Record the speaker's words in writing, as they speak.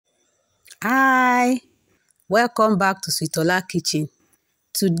Hi, welcome back to Sweetola Kitchen.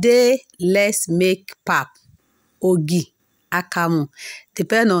 Today, let's make pap, ogi, akamu,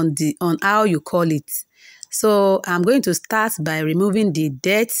 depend on how you call it. So I'm going to start by removing the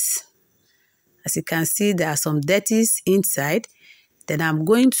dirt. As you can see, there are some dirties inside. Then I'm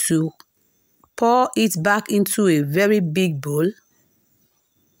going to pour it back into a very big bowl.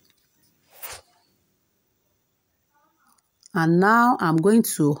 And now I'm going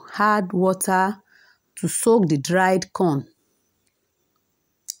to add water to soak the dried corn.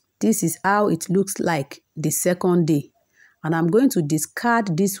 This is how it looks like the second day. And I'm going to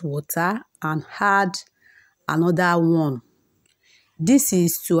discard this water and add another one. This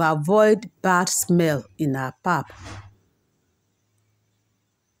is to avoid bad smell in our pap.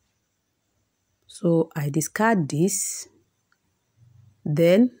 So I discard this.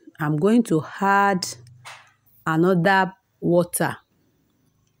 Then I'm going to add another water.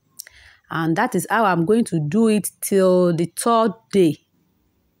 And that is how I'm going to do it till the third day.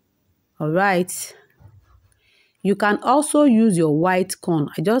 All right. You can also use your white corn.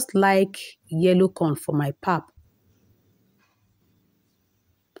 I just like yellow corn for my pap.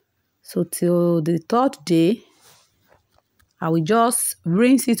 So till the third day, I will just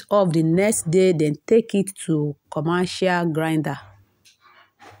rinse it off the next day, then take it to commercial grinder.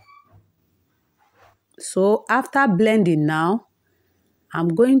 So after blending now, I'm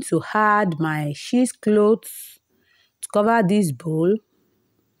going to add my cheesecloth to cover this bowl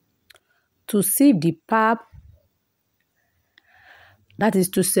to sieve the pap. That is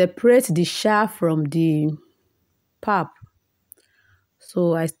to separate the chaff from the pap.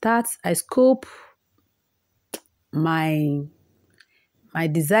 So I scoop my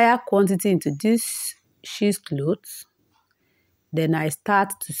desired quantity into this cheesecloth. Then I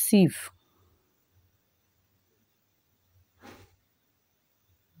start to sieve.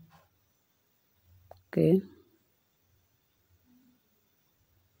 Okay.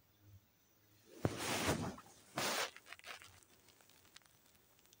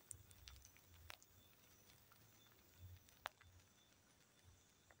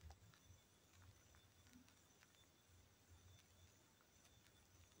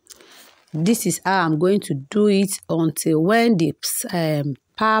 This is how I'm going to do it until when the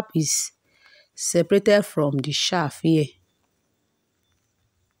pap is separated from the chaff here.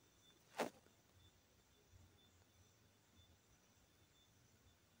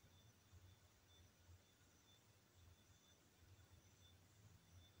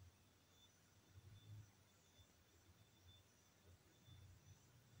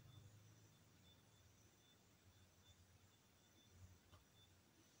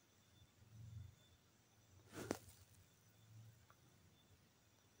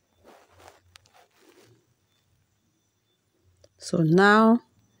 So now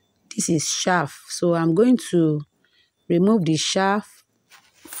this is chaff. So I'm going to remove the chaff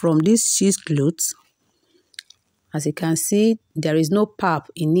from this cheesecloth. As you can see, there is no pap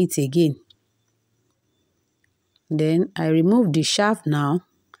in it again. Then I remove the chaff now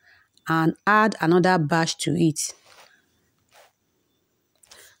and add another batch to it.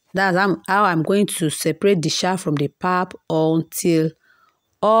 That's how I'm going to separate the chaff from the pap until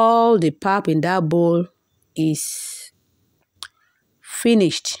all the pap in that bowl is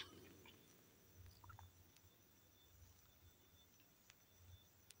finished.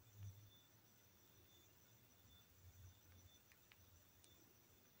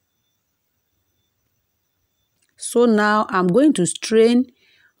 So now I'm going to strain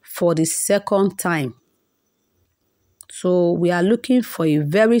for the second time. So we are looking for a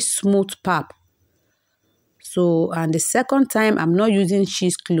very smooth pap. So, and the second time I'm not using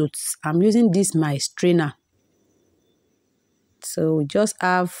cheesecloths. I'm using this my strainer. So we just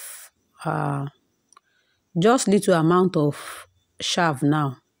have just little amount of chaff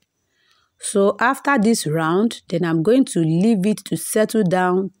now. So after this round, then I'm going to leave it to settle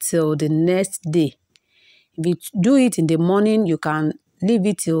down till the next day. If you do it in the morning, you can leave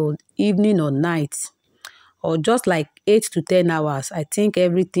it till evening or night, or just like 8 to 10 hours. I think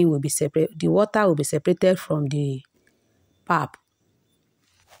everything will be separate. The water will be separated from the pap.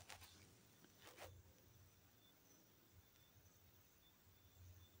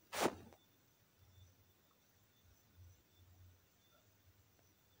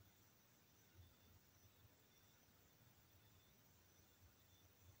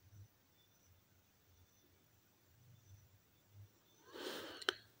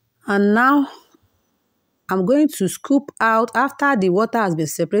 And now I'm going to scoop out, after the water has been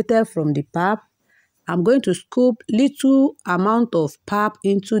separated from the pap, I'm going to scoop little amount of pap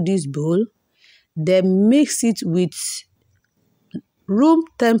into this bowl, then mix it with room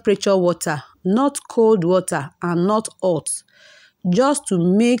temperature water, not cold water and not hot, just to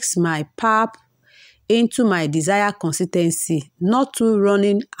mix my pap into my desired consistency, not too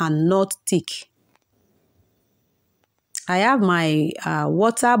running and not thick. I have my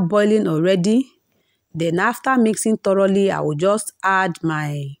water boiling already. Then after mixing thoroughly, I will just add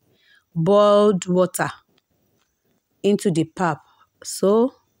my boiled water into the pap.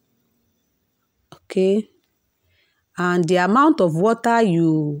 So, okay. And the amount of water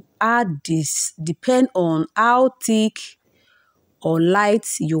you add this depend on how thick or light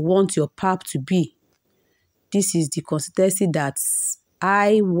you want your pap to be. This is the consistency that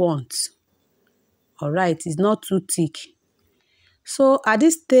I want. All right, it's not too thick. So at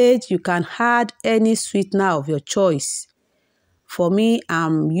this stage, you can add any sweetener of your choice. For me,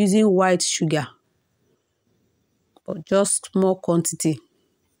 I'm using white sugar, but just small quantity.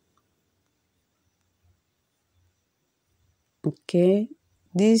 Okay,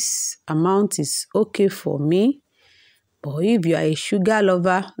 this amount is okay for me. But if you are a sugar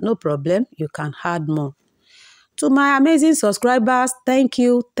lover, no problem, you can add more. To my amazing subscribers, thank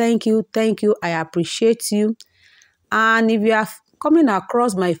you, thank you, thank you. I appreciate you. And if you are coming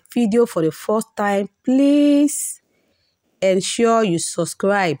across my video for the first time, please ensure you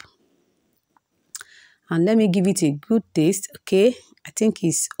subscribe. And let me give it a good taste, okay? I think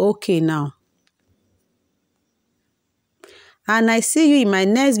it's okay now. And I see you in my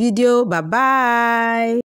next video. Bye-bye.